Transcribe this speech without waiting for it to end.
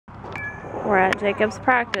We're at Jacob's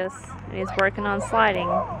practice, and he's working on sliding.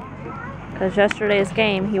 Because yesterday's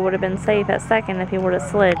game, he would have been safe at second if he would have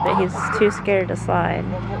slid, but he's too scared to slide.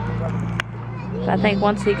 But I think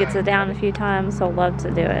once he gets it down a few times, he'll love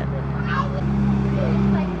to do it.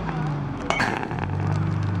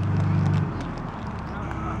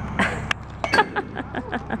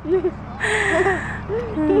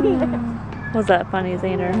 Was that funny,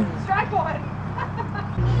 Xander? Strike one.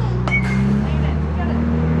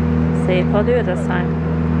 See if he'll do it this time.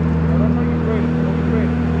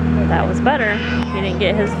 That was better. He didn't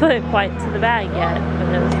get his foot quite to the bag yet,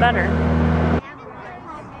 but it was better.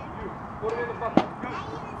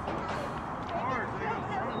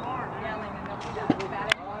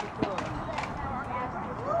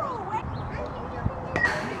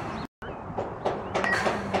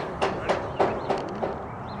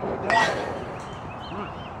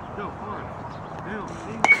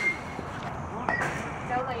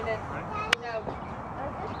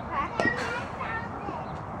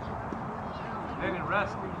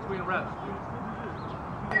 Rest between reps.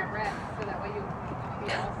 Rest so that way you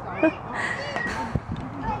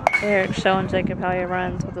Eric's showing Jacob how he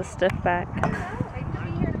runs with a stiff back.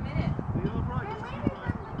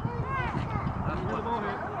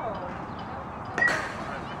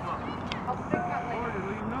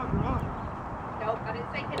 Nope, I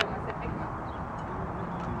didn't say hit him, I said pick him up.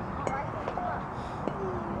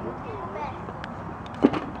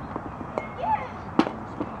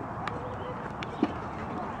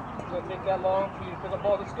 Take that long for you to pick up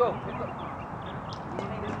ball. Let's go. Pick up.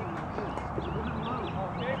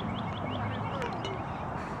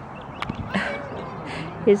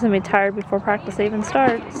 He's gonna be tired before practice even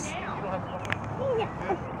starts.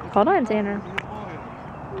 Hold on, Xander.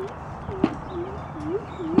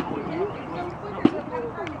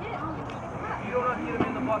 You don't have to get him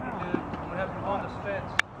in the bucket, dude. I'm gonna have him on the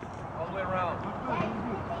fence all the way around.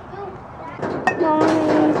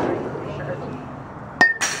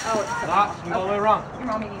 Lots, all the way around. Your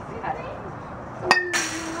mommy needs to cut it.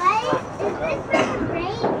 What? Is this for break?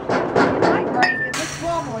 It might break, it looks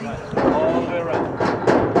wobbly. All the way around.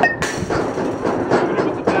 Even if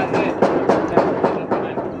it's a bad hit, that's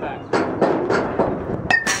behind his back.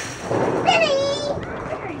 Spinning!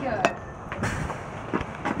 Very good.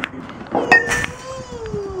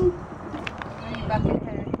 Now you bucket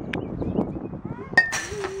head.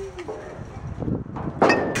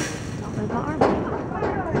 Over the arm.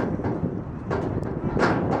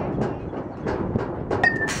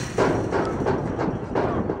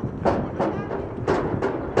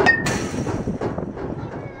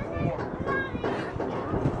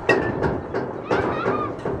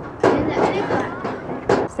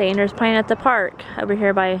 Xander's playing at the park over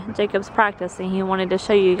here by Jacob's practice, and he wanted to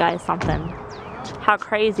show you guys something. How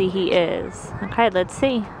crazy he is. Okay, let's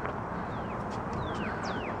see.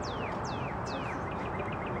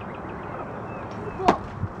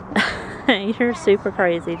 You're super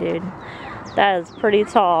crazy, dude. That is pretty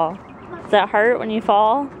tall. Does that hurt when you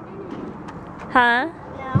fall? Huh?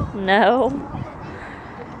 No. No?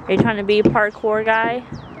 Are you trying to be a parkour guy?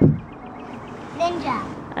 Ninja.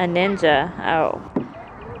 A ninja. Oh.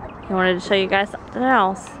 He wanted to show you guys something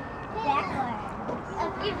else.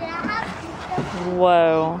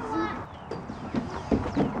 Whoa.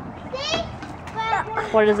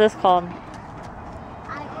 What is this called?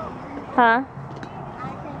 Huh?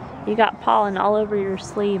 You got pollen all over your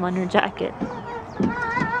sleeve on your jacket.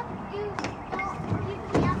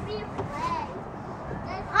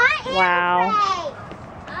 Wow.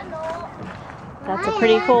 That's a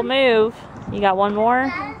pretty cool move. You got one more?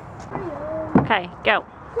 Okay, go.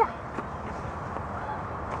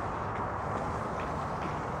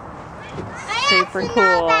 Super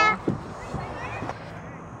cool.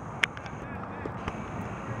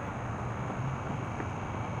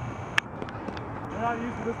 They're not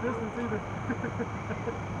used to this distance either.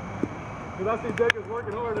 Because I see Jacob's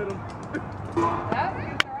working hard at him.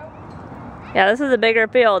 Yeah, this is a bigger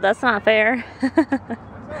field. That's not fair. That's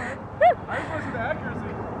alright. I just want to see the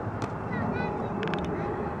accuracy.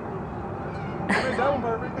 I made that one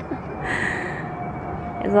perfect.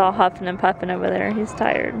 He's all huffing and puffing over there. He's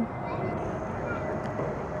tired.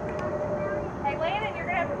 Hey, Landon, you're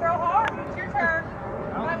going to have to throw hard. It's your turn.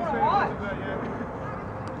 You might want to watch.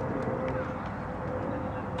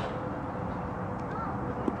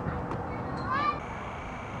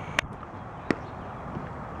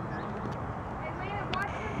 Hey, Landon,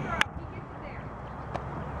 watch him throw. He gets it there.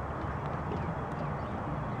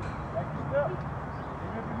 Extra step.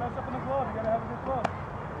 Even if you mess up in the glove, you got to have a good glove.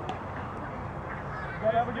 You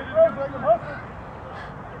got to have a good glove so you can hustle.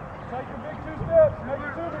 Take your big 2 steps. Make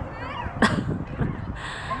it 2.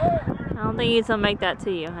 Come on. I don't think he's gonna make that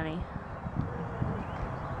to you, honey.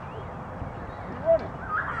 You're running.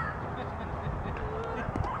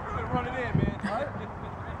 You're run it in, man. All right?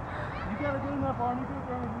 You got a good enough arm. You can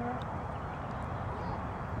throw it in there.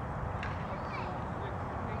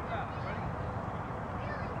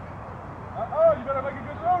 Oh, you better make a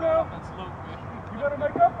good throw now. You better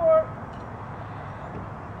make up for it.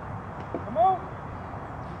 Come on.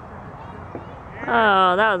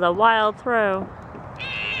 Oh, that was a wild throw.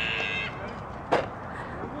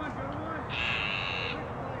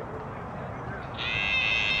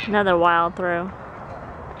 Another wild throw.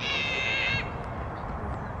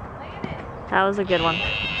 That was a good one.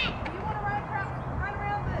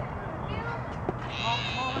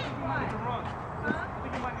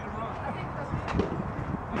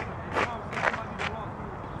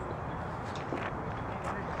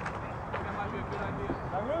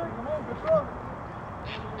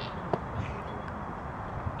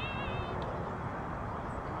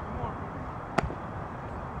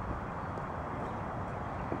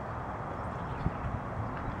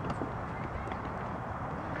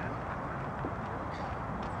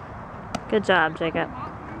 Good job, Jacob.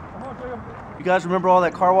 You guys remember all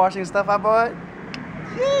that car washing stuff I bought?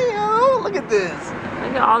 Yeah, look at this.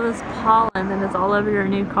 Look at all this pollen that is all over your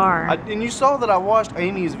new car. And you saw that I washed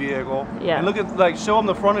Amy's vehicle. Yeah. And look at, like, show them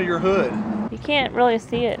the front of your hood. You can't really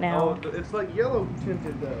see it now. Oh, it's like yellow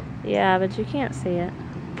tinted though. Yeah, but you can't see it.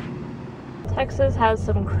 Texas has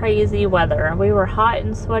some crazy weather. We were hot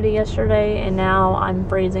and sweaty yesterday, and now I'm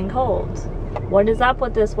freezing cold. What is up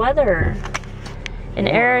with this weather? And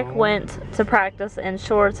Eric went to practice in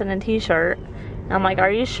shorts and a t-shirt. And I'm like, are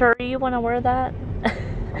you sure you want to wear that?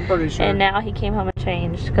 I'm pretty sure. And now he came home and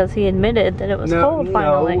changed because he admitted that it was cold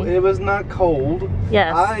finally. No, it was not cold.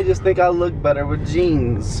 Yes. I just think I look better with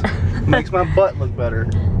jeans. Makes my butt look better.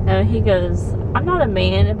 No, he goes, I'm not a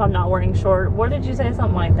man if I'm not wearing shorts. What did you say?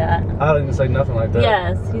 Something like that. I didn't say nothing like that.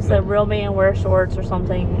 Yes, he said real man wear shorts or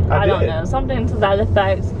something. I don't know, something to that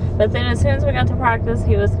effect. But then as soon as we got to practice,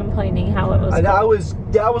 he was complaining how it was cold.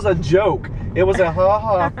 That was a joke. It was a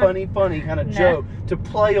ha-ha, funny kind of joke to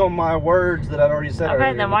play on my words that I'd already said earlier.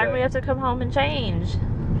 Okay, then why do we have to come home and change?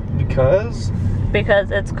 Because?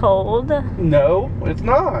 Because it's cold? No, it's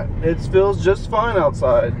not. It feels just fine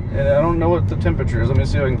outside. And I don't know what the temperature is. Let me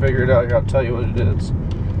see if I can figure it out here. I'll tell you what it is.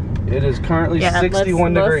 It is currently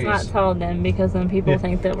 61 degrees. Let's not tell them because then people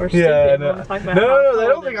think that we're Yeah, stupid. no. When we talk about No, they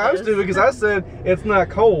don't think I'm stupid because I said it's not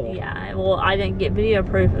cold. Yeah, well, I didn't get video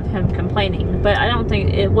proof of him complaining, but I don't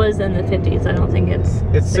think it was in the 50s. I don't think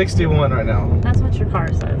it's 61 right now. That's what your car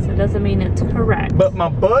says. It doesn't mean it's correct. But my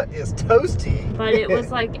butt is toasty. But it was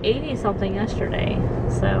like 80 something yesterday,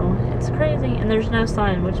 so it's crazy. And there's no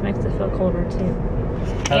sun, which makes it feel colder too.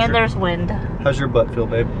 And there's wind. How's your butt feel,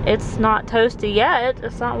 babe? It's not toasty yet.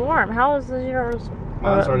 It's not warm. How is yours?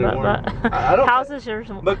 Mine's already warm. I don't. How's is yours?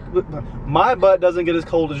 But my butt doesn't get as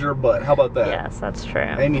cold as your butt. How about that? Yes, that's true.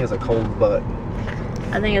 Amy has a cold butt.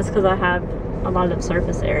 I think it's because I have a lot of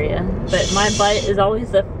surface area. But my butt is always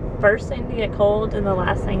the first thing to get cold and the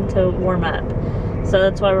last thing to warm up. So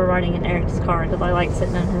that's why we're riding in Eric's car, because I like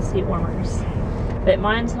sitting in his seat warmers. But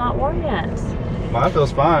mine's not warm yet. Mine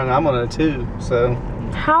feels fine. I'm on it too, so.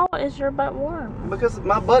 How is your butt warm? Because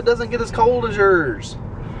my butt doesn't get as cold as yours.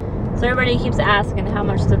 So everybody keeps asking how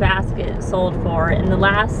much the basket sold for, and the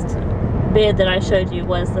last bid that I showed you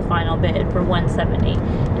was the final bid for $170.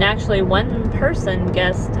 And actually one person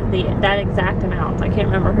guessed that exact amount. I can't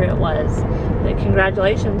remember who it was. But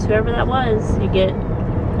congratulations, whoever that was, you get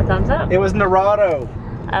a thumbs up. It was Narado.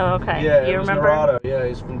 Oh, okay. Yeah, you it was remember? Narado. Yeah,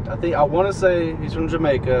 he's from, I want to say he's from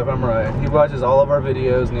Jamaica, if I'm right. He watches all of our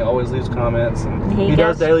videos and he always leaves comments. And he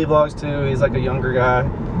does daily vlogs too. He's like a younger guy,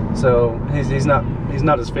 so he's not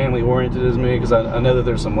as family oriented as me, because I know that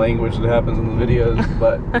there's some language that happens in the videos.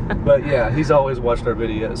 But yeah, he's always watched our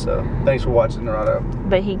videos. So thanks for watching, Narado.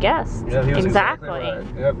 But he guessed. Yeah, he was exactly. right.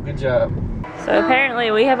 Yep, good job. So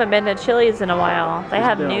apparently we haven't been to Chili's in a while. They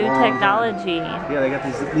have new technology. Yeah, they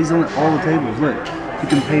got these on all the tables. Look, you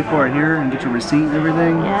can pay for it here and get your receipt and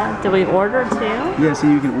everything. Yeah, did we order too? Yeah, so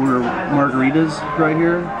you can order margaritas right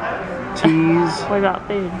here, teas. What about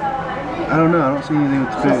food? I don't know, I don't see anything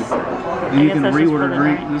with food. And you can reorder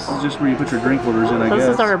drink. This is just where you put your drink orders in, I guess.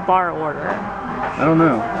 This is our bar order. I don't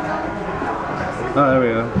know. Oh, there we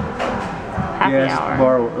go. Happy hour.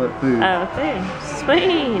 Bar food. Oh, food.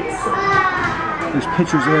 Sweet. There's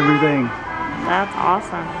pictures of everything. That's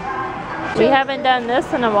awesome. We haven't done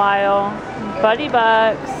this in a while. Buddy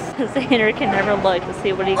Bucks. Xander can never look to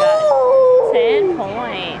see what he got. 10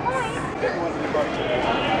 points.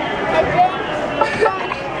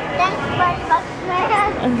 Thanks, Buddy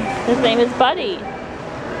Bucks. His name is Buddy.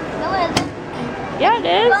 No, it's Yeah, it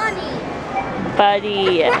is. Bunny.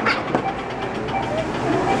 Buddy.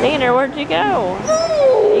 Xander, where'd you go?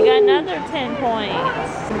 You got another 10 points.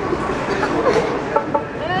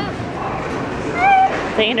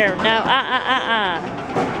 Xander, no,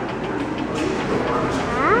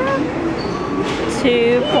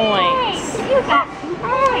 2 points.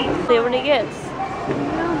 See what he gets.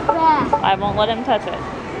 I won't let him touch it.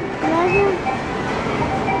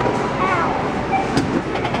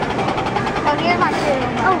 Oh, here's my food.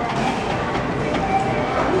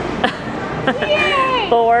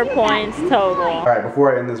 4 points total. Alright,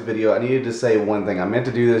 before I end this video, I needed to say one thing. I meant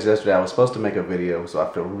to do this yesterday. I was supposed to make a video, so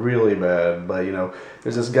I feel really bad. But, you know,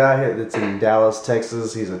 there's this guy that's in Dallas,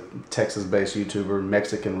 Texas. He's a Texas-based YouTuber,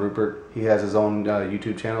 Mexican Rupert. He has his own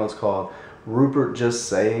YouTube channel. It's called Rupert Just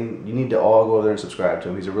Saying. You need to all go over there and subscribe to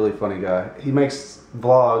him. He's a really funny guy. He makes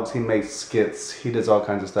vlogs, he makes skits, he does all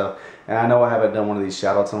kinds of stuff. And I know I haven't done one of these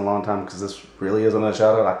shout-outs in a long time because this really isn't a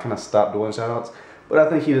shout-out. I kind of stopped doing shout-outs. But I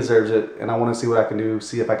think he deserves it, and I want to see what I can do,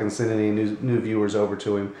 see if I can send any new viewers over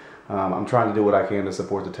to him. I'm trying to do what I can to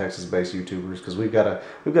support the Texas-based YouTubers because we've got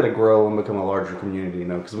to grow and become a larger community, you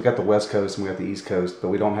know. Because we got the West Coast and we got the East Coast, but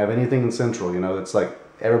we don't have anything in Central, you know. It's like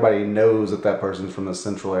everybody knows that that person's from the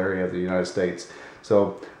Central area of the United States.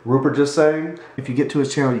 So Rupert Just Saying, if you get to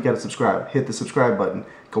his channel, you got to subscribe. Hit the subscribe button.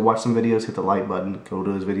 Go watch some videos. Hit the like button. Go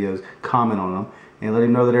to his videos. Comment on them, and let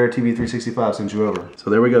him know that AirTV365 sent you over. So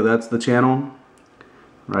there we go. That's the channel.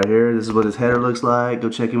 Right here, this is what his header looks like. Go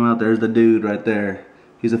check him out. There's the dude right there.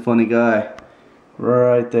 He's a funny guy.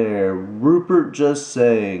 Right there. Rupert Just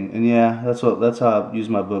Saying. And yeah, that's how I use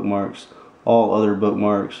my bookmarks. All other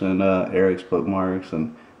bookmarks and Eric's bookmarks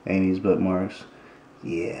and Amy's bookmarks.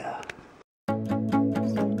 Yeah.